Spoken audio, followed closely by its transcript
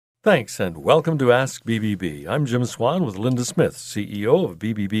Thanks, and welcome to Ask BBB. I'm Jim Swan with Linda Smith, CEO of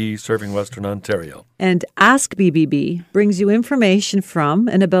BBB Serving Western Ontario. And Ask BBB brings you information from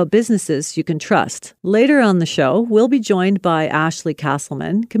and about businesses you can trust. Later on the show, we'll be joined by Ashley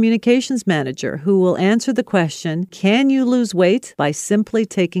Castleman, Communications Manager, who will answer the question, can you lose weight by simply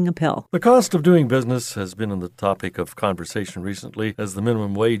taking a pill? The cost of doing business has been the topic of conversation recently as the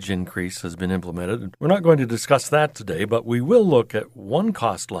minimum wage increase has been implemented. We're not going to discuss that today, but we will look at one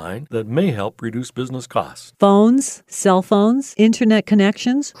cost line that may help reduce business costs. Phones, cell phones, internet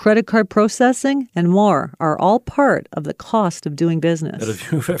connections, credit card processing, and more are all part of the cost of doing business. And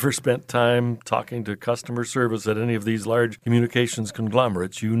if you've ever spent time talking to customer service at any of these large communications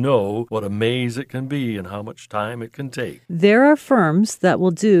conglomerates, you know what a maze it can be and how much time it can take. There are firms that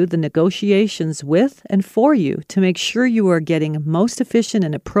will do the negotiations with and for you to make sure you are getting most efficient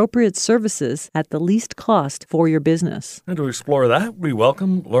and appropriate services at the least cost for your business. And to explore that, we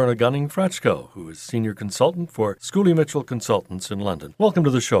welcome Lorna Gunning-Frechko, who is Senior Consultant for Scully Mitchell Consultants in London. Welcome to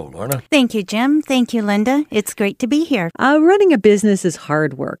the show, Lorna. Thank you, Jim. Thank you, Linda. It's great to be here. Running a business is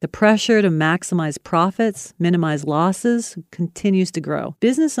hard work. The pressure to maximize profits, minimize losses, continues to grow.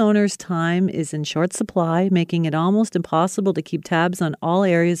 Business owners' time is in short supply, making it almost impossible to keep tabs on all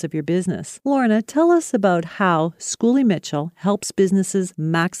areas of your business. Lorna, tell us about how Scully Mitchell helps businesses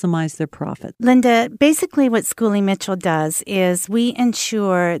maximize their profit. Linda, basically what Scully Mitchell does is we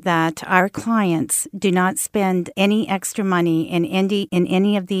ensure that our clients do not spend any extra money in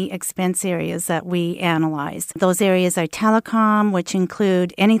any of the expense areas that we analyze. Those areas are telecom, which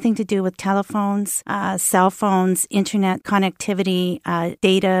include anything to do with telephones, cell phones, internet connectivity,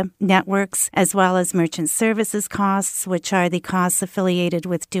 data networks, as well as merchant services costs, which are the costs affiliated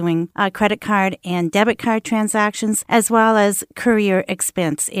with doing credit card and debit card transactions, as well as courier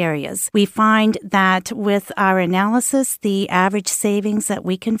expense areas. We find that with our analysis, the average savings that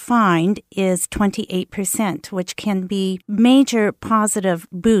we can find is 28%, which can be major positive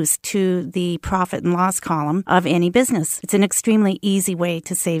boost to the profit and loss column of any business. It's an extremely easy way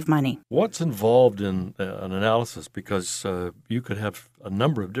to save money. What's involved in an analysis? Because you could have a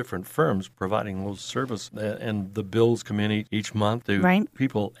number of different firms providing those service, and the bills come in each month. Do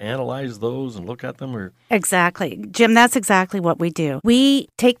people analyze those and look at them? Or Exactly. Jim, that's exactly what we do. We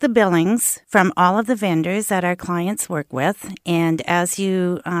take the billings from all of the vendors that our clients work with, and as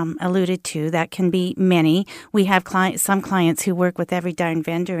you alluded to, that can be many. We have some clients who work with every darn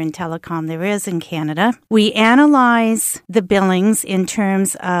vendor in telecom there is in Canada. We analyze the billings in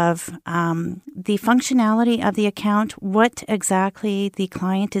terms of the functionality of the account, what exactly the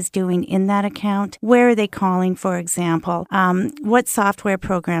client is doing in that account, where are they calling, for example, what software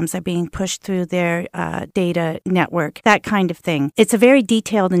programs are being pushed through their data network, that kind of thing. It's a very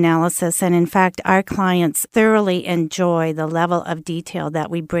detailed analysis, and in fact, our clients thoroughly enjoy the level of detail that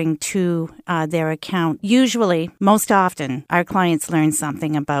we bring to their account. Usually, most often, our clients learn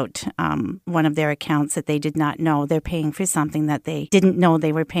something about one of their accounts that they did not know. They're paying for something that they didn't know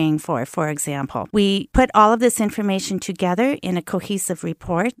they were paying for example. We put all of this information together in a cohesive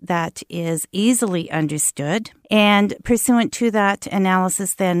report that is easily understood. And pursuant to that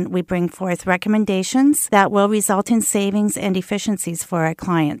analysis, then we bring forth recommendations that will result in savings and efficiencies for our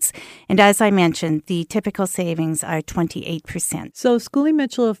clients. And as I mentioned, the typical savings are 28%. So Scully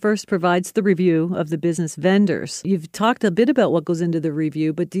Mitchell first provides the review of the business vendors. You've talked a bit about what goes into the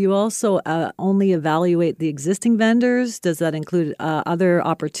review, but do you also only evaluate the existing vendors? Does that include other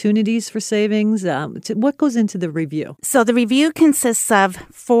opportunities for savings? What goes into the review? So the review consists of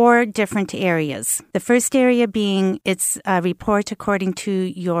 4 different areas. The first area being it's a report according to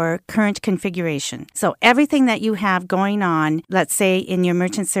your current configuration. So everything that you have going on, let's say in your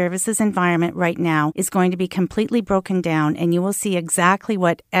merchant services environment right now, is going to be completely broken down, and you will see exactly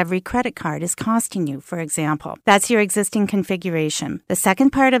what every credit card is costing you, for example. That's your existing configuration. The second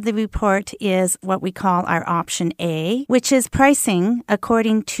part of the report is what we call our option A, which is pricing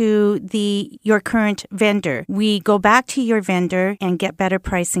according to your current vendor. We go back to your vendor and get better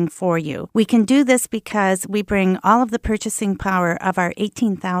pricing for you. We can do this because we bring all of the purchasing power of our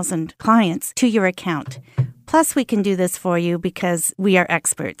 18,000 clients to your account. Plus, we can do this for you because we are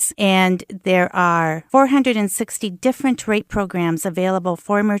experts. And there are 460 different rate programs available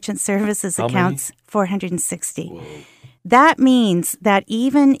for merchant services accounts. 460. Whoa. That means that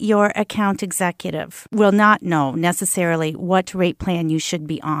even your account executive will not know necessarily what rate plan you should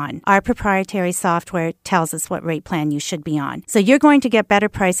be on. Our proprietary software tells us what rate plan you should be on. So you're going to get better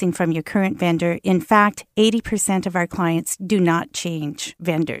pricing from your current vendor. In fact, 80% of our clients do not change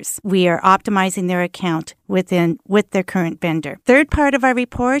vendors. We are optimizing their account with their current vendor. Third part of our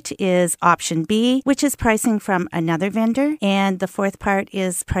report is option B, which is pricing from another vendor. And the fourth part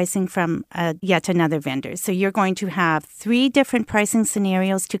is pricing from yet another vendor. So you're going to have 3 different pricing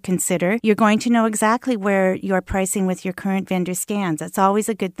scenarios to consider. You're going to know exactly where your pricing with your current vendor stands. That's always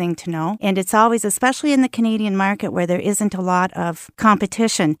a good thing to know. And it's always, especially in the Canadian market where there isn't a lot of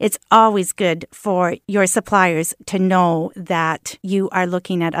competition, it's always good for your suppliers to know that you are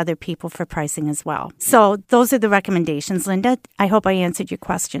looking at other people for pricing as well. So those are the recommendations, Linda. I hope I answered your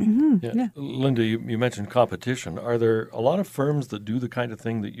question. Mm-hmm. Yeah. Linda, you mentioned competition. Are there a lot of firms that do the kind of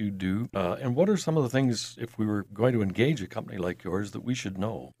thing that you do? And what are some of the things, if we were going to engage a company like yours, that we should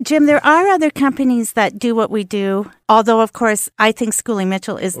know? Jim, there are other companies that do what we do, although, of course, I think Schooley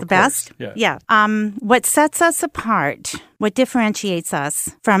Mitchell is the best. Yeah. What sets us apart, what differentiates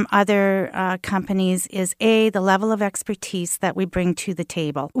us from other companies is, A, the level of expertise that we bring to the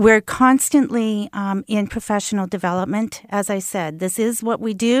table. We're constantly in professional development. As I said, this is what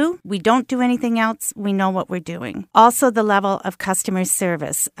we do. We don't do anything else. We know what we're doing. Also, the level of customer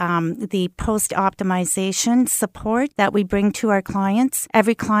service, the post-optimization support that we bring to our clients.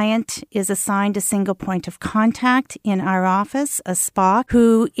 Every client is assigned a single point of contact in our office, a SPOC,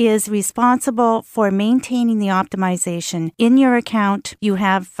 who is responsible for maintaining the optimization in your account. You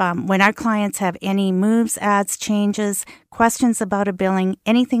have, when our clients have any moves, adds, changes, questions about a billing,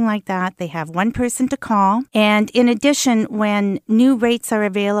 anything like that, they have one person to call. And in addition, when new rates are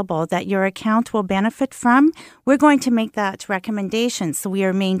available that your account will benefit from, we're going to make that recommendation. So we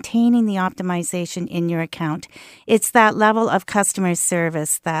are maintaining the optimization in your account. It's that level of customer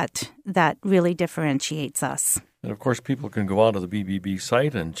service that really differentiates us. And, of course, people can go onto the BBB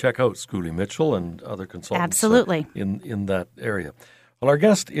site and check out Schooley Mitchell and other consultants Absolutely. In that area. Well, our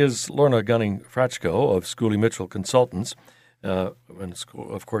guest is Lorna Gunning-Frachko of Schooley Mitchell Consultants. And,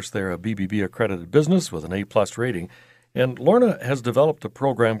 of course, they're a BBB-accredited business with an A-plus rating. And Lorna has developed a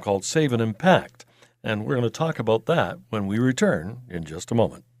program called Save and Impact. And we're going to talk about that when we return in just a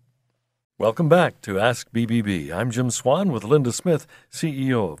moment. Welcome back to Ask BBB. I'm Jim Swan with Linda Smith,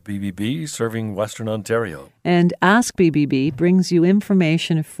 CEO of BBB, serving Western Ontario. And Ask BBB brings you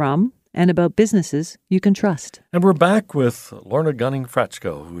information from and about businesses you can trust. And we're back with Lorna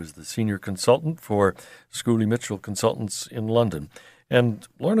Gunning-Frachko, who is the senior consultant for Schooley Mitchell Consultants in London. And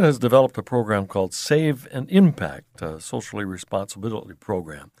Lorna has developed a program called Save and Impact, a socially responsibility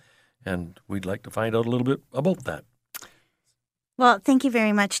program. And we'd like to find out a little bit about that. Well, thank you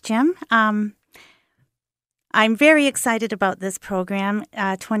very much, Jim. I'm very excited about this program.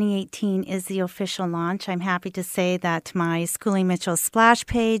 2018 is the official launch. I'm happy to say that my Schooley Mitchell splash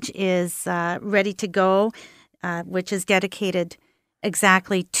page is ready to go, which is dedicated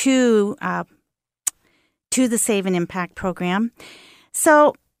exactly to the Save and Impact program.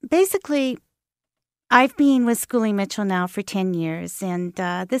 So basically, I've been with Schooley Mitchell now for 10 years, and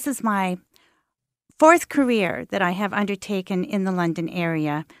this is my 4th career that I have undertaken in the London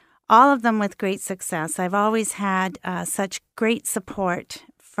area, all of them with great success. I've always had such great support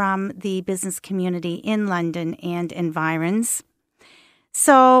from the business community in London and environs.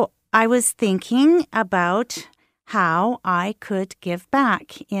 So I was thinking about how I could give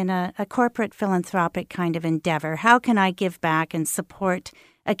back in a corporate philanthropic kind of endeavor. How can I give back and support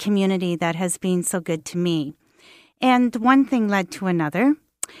a community that has been so good to me? And one thing led to another.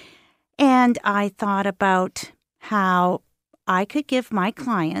 And I thought about how I could give my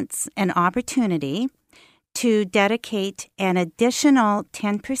clients an opportunity to dedicate an additional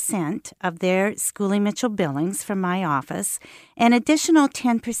 10% of their Schooley Mitchell billings from my office, an additional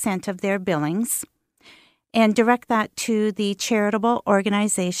 10% of their billings, and direct that to the charitable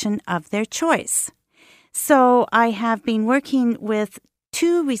organization of their choice. So I have been working with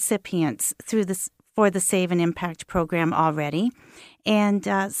 2 recipients for the Save and Impact program already. And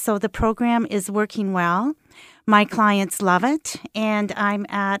so the program is working well. My clients love it, and I'm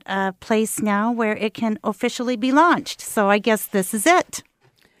at a place now where it can officially be launched. So I guess this is it.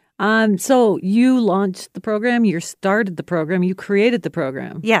 So you launched the program, you started the program, you created the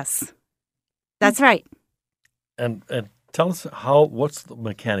program. Yes, that's right. And tell us what's the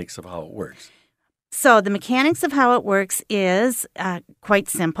mechanics of how it works? So the mechanics of how it works is quite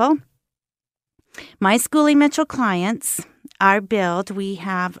simple. My Schooley Mitchell clients are billed. We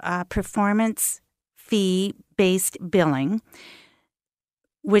have a performance fee-based billing.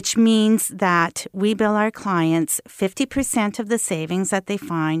 which means that we bill our clients 50% of the savings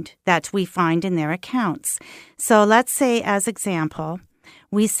that we find in their accounts. So let's say, as example,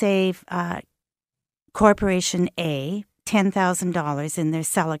 we save Corporation A $10,000 in their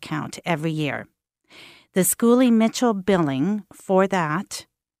cell account every year. The Schooley Mitchell billing for that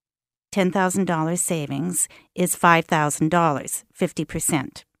 $10,000 savings is $5,000,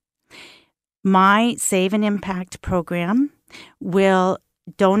 50%. My Save and Impact program will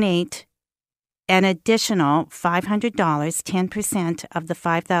donate an additional $500, 10% of the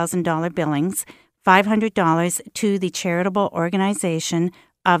 $5,000 billings, $500 to the charitable organization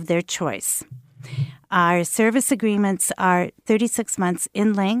of their choice. Our service agreements are 36 months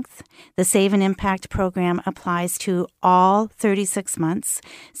in length. The Save and Impact program applies to all 36 months.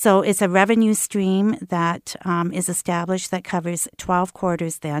 So it's a revenue stream that is established that covers 12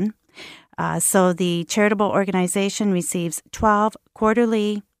 quarters then. So the charitable organization receives 12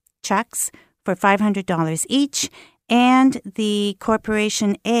 quarterly checks for $500 each, and the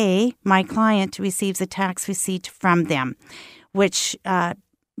Corporation A, my client, receives a tax receipt from them, which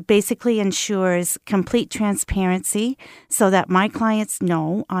basically ensures complete transparency so that my clients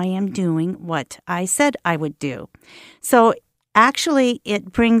know I am doing what I said I would do. So actually,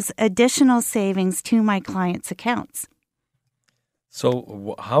 it brings additional savings to my clients' accounts.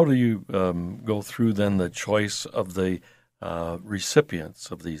 So how do you go through then the choice of the recipients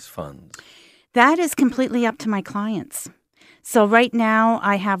of these funds? That is completely up to my clients. So right now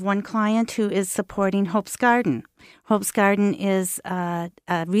I have one client who is supporting Hope's Garden. Hope's Garden is a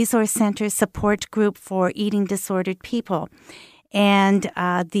resource center support group for eating disordered people. And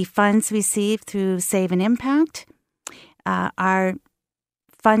the funds received through Save and Impact are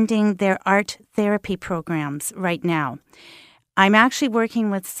funding their art therapy programs right now. I'm actually working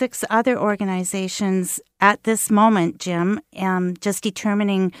with 6 other organizations at this moment, Jim, just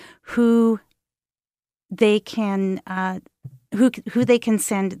determining who they can who they can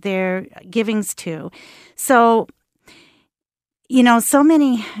send their givings to. So, so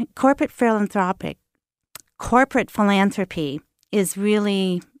many corporate philanthropy has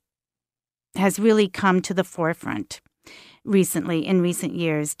really come to the forefront recently in recent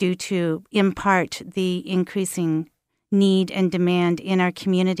years due to, in part, the increasing need and demand in our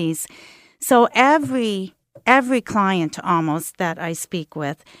communities. So every client almost that I speak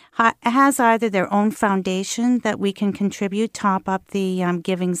with has either their own foundation that we can contribute, top up the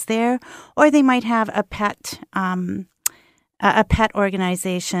givings there, or they might have a pet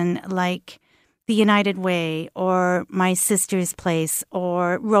organization like the United Way or My Sister's Place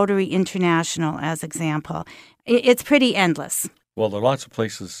or Rotary International as example. It's pretty endless. Well, there are lots of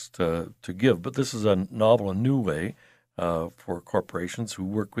places to give, but this is a novel and new way for corporations who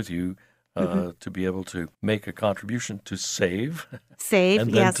work with you to be able to make a contribution to save, and then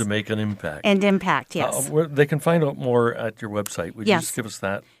yes, to make an impact. And impact, yes. They can find out more at your website. Would you just give us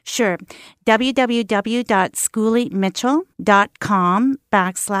that? Sure.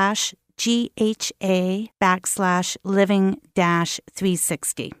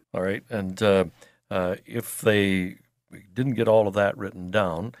 www.schooleymitchell.com/GHA/living-360. All right. And if they didn't get all of that written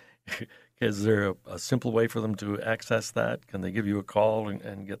down, is there a simple way for them to access that? Can they give you a call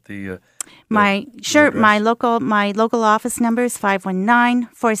and get the my local office number is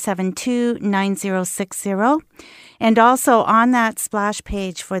 519-472-9060. And also on that splash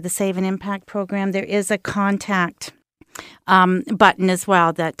page for the Save and Impact program, there is a contact button as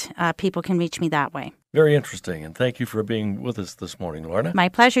well that people can reach me that way. Very interesting, and thank you for being with us this morning, Lorna. My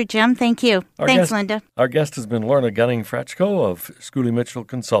pleasure, Jim. Thank you. Thanks, Linda. Our guest has been Lorna Gunning-Frachko of Schooley Mitchell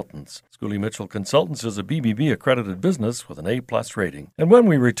Consultants. Schooley Mitchell Consultants is a BBB-accredited business with an A-plus rating. And when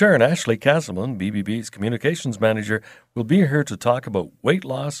we return, Ashley Castleman, BBB's communications manager, will be here to talk about weight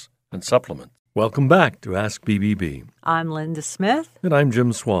loss and supplements. Welcome back to Ask BBB. I'm Linda Smith. And I'm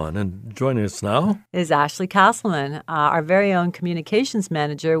Jim Swan. And joining us now is Ashley Castleman, our very own communications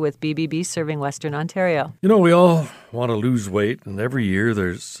manager with BBB serving Western Ontario. We all want to lose weight, and every year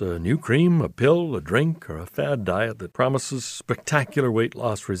there's a new cream, a pill, a drink, or a fad diet that promises spectacular weight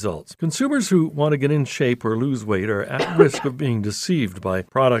loss results. Consumers who want to get in shape or lose weight are at risk of being deceived by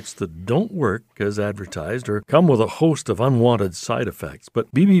products that don't work as advertised or come with a host of unwanted side effects.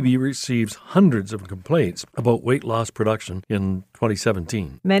 But BBB receives hundreds of complaints about weight loss production in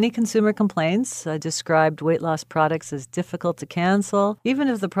 2017. Many consumer complaints described weight loss products as difficult to cancel, even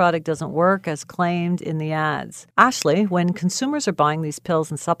if the product doesn't work as claimed in the ads. Ashley, when consumers are buying these pills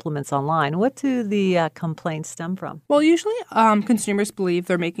and supplements online, what do the complaints stem from? Well, usually consumers believe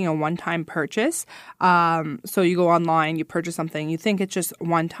they're making a one-time purchase. So you go online, you purchase something, you think it's just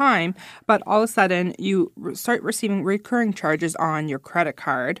one time, but all of a sudden you start receiving recurring charges on your credit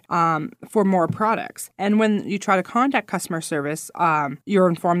card for more products. And when you try to contact customer service, you're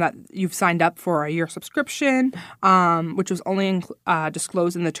informed that you've signed up for a year subscription, which was only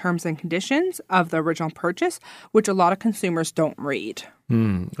disclosed in the terms and conditions of the original purchase, which a lot of consumers don't read.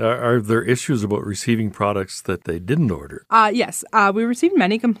 Are there issues about receiving products that they didn't order? Yes. We received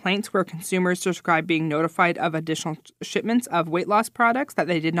many complaints where consumers describe being notified of additional shipments of weight loss products that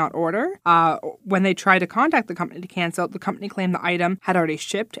they did not order. When they tried to contact the company to cancel, the company claimed the item had already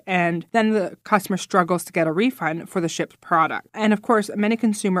shipped, and then the customer struggles to get a refund for the shipped product. And of course, many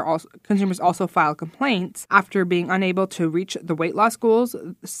consumers also file complaints after being unable to reach the weight loss goals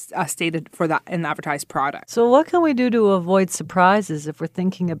stated for that in the advertised product. So what can we do to avoid surprises if we're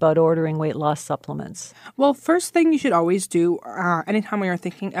thinking about ordering weight loss supplements? Well, first thing you should always do anytime we are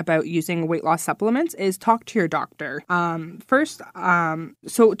thinking about using weight loss supplements is talk to your doctor.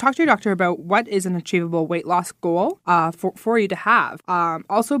 So talk to your doctor about what is an achievable weight loss goal for you to have.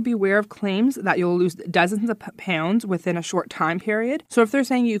 Also, beware of claims that you'll lose dozens of pounds within a short time period. So if they're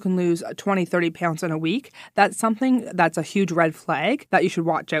saying you can lose 20, 30 pounds in a week, that's something that's a huge red flag that you should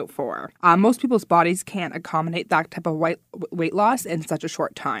watch out for. Most people's bodies can't accommodate that type of weight loss in such a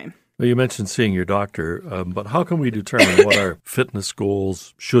short time. Well, you mentioned seeing your doctor, but how can we determine what our fitness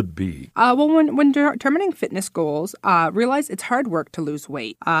goals should be? When determining fitness goals, realize it's hard work to lose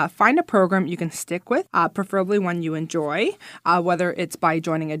weight. Find a program you can stick with, preferably one you enjoy, whether it's by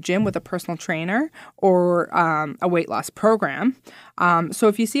joining a gym with a personal trainer or a weight loss program. So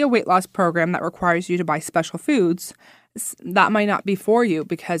if you see a weight loss program that requires you to buy special foods, that might not be for you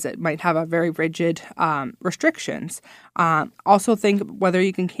because it might have a very rigid restrictions. Also think whether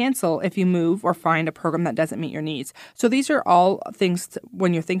you can cancel if you move or find a program that doesn't meet your needs. So these are all things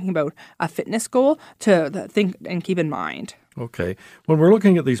when you're thinking about a fitness goal to think and keep in mind. Okay. When we're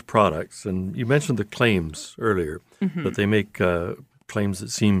looking at these products, and you mentioned the claims earlier, that they make claims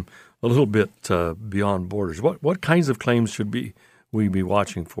that seem a little bit beyond borders. What kinds of claims should we be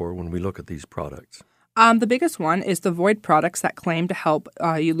watching for when we look at these products? The biggest one is to avoid products that claim to help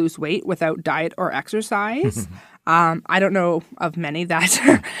you lose weight without diet or exercise. I don't know of many that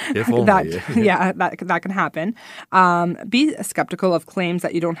that can happen. Be skeptical of claims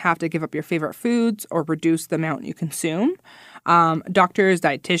that you don't have to give up your favorite foods or reduce the amount you consume. Doctors,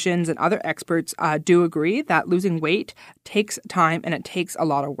 dietitians, and other experts do agree that losing weight takes time and it takes a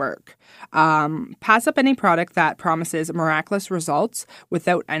lot of work. Pass up any product that promises miraculous results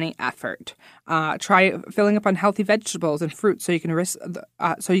without any effort. Try filling up on healthy vegetables and fruits so you can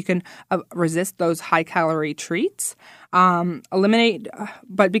resist those high-calorie treats.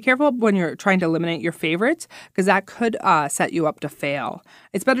 But be careful when you're trying to eliminate your favorites because that could set you up to fail.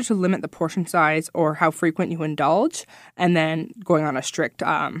 It's better to limit the portion size or how frequent you indulge and then going on a strict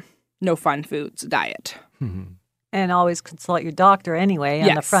no fun foods diet. Mm-hmm. And always consult your doctor anyway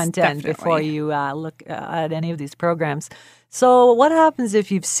on the front end definitely. before you look at any of these programs. So what happens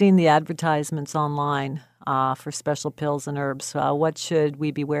if you've seen the advertisements online for special pills and herbs? What should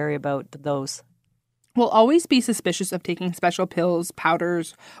we be wary about those? We'll always be suspicious of taking special pills,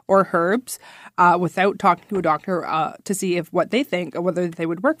 powders, or herbs without talking to a doctor to see if what they think or whether they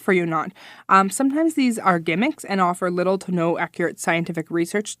would work for you or not. Sometimes these are gimmicks and offer little to no accurate scientific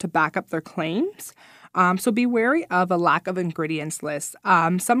research to back up their claims. So be wary of a lack of ingredients list.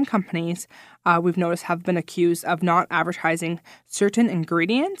 Some companies we've noticed have been accused of not advertising certain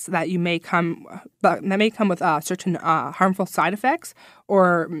ingredients that may come with certain harmful side effects,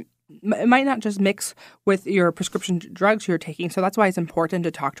 or it might not just mix with your prescription drugs you're taking. So that's why it's important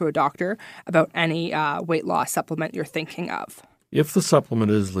to talk to a doctor about any weight loss supplement you're thinking of. If the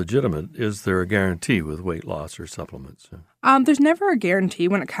supplement is legitimate, is there a guarantee with weight loss or supplements? There's never a guarantee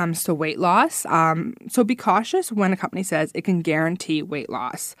when it comes to weight loss. So be cautious when a company says it can guarantee weight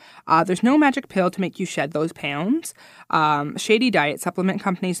loss. There's no magic pill to make you shed those pounds. Shady diet supplement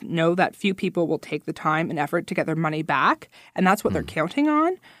companies know that few people will take the time and effort to get their money back, and that's what they're counting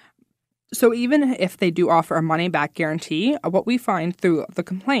on. So even if they do offer a money-back guarantee, what we find through the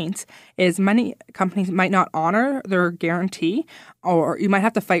complaints is many companies might not honor their guarantee, or you might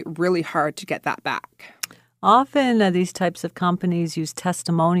have to fight really hard to get that back. Often these types of companies use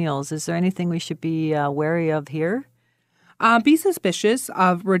testimonials. Is there anything we should be wary of here? Be suspicious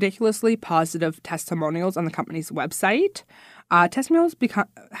of ridiculously positive testimonials on the company's website. Testimonials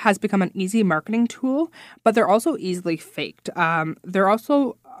has become an easy marketing tool, but they're also easily faked. They're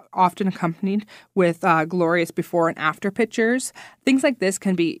also often accompanied with glorious before and after pictures. Things like this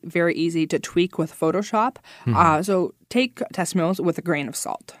can be very easy to tweak with Photoshop. So take testimonials with a grain of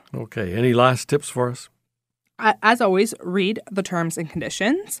salt. Okay. Any last tips for us? As always, read the terms and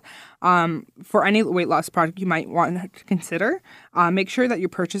conditions. For any weight loss product you might want to consider, make sure that you're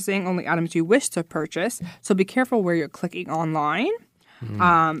purchasing only items you wish to purchase. So be careful where you're clicking online.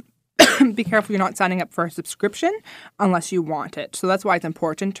 Be careful you're not signing up for a subscription unless you want it. So that's why it's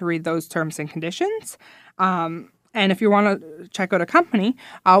important to read those terms and conditions. And if you want to check out a company,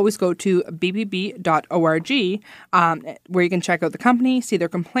 always go to bbb.org, where you can check out the company, see their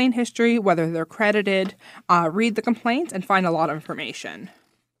complaint history, whether they're credited, read the complaints, and find a lot of information.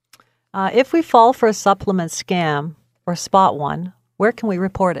 If we fall for a supplement scam or spot one, where can we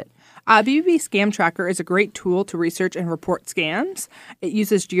report it? BBB Scam Tracker is a great tool to research and report scams. It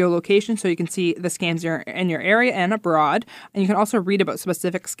uses geolocation so you can see the scams in your area and abroad, and you can also read about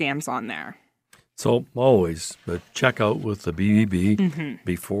specific scams on there. So always check out with the BBB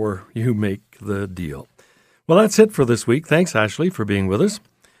before you make the deal. Well, that's it for this week. Thanks, Ashley, for being with us.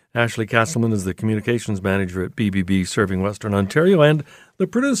 Ashley Castleman is the Communications Manager at BBB Serving Western Ontario and the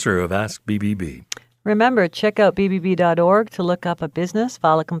producer of Ask BBB. Remember, check out bbb.org to look up a business,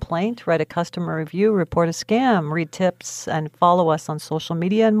 file a complaint, write a customer review, report a scam, read tips, and follow us on social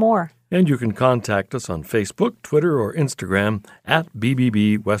media and more. And you can contact us on Facebook, Twitter, or Instagram at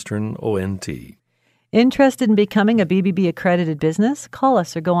BBB Western ONT. Interested in becoming a BBB accredited business? Call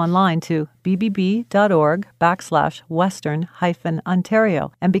us or go online to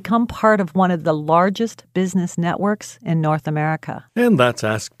bbb.org/Western-Ontario and become part of one of the largest business networks in North America. And that's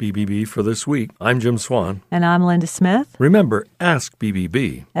Ask BBB for this week. I'm Jim Swan. And I'm Linda Smith. Remember, Ask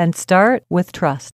BBB. And start with trust.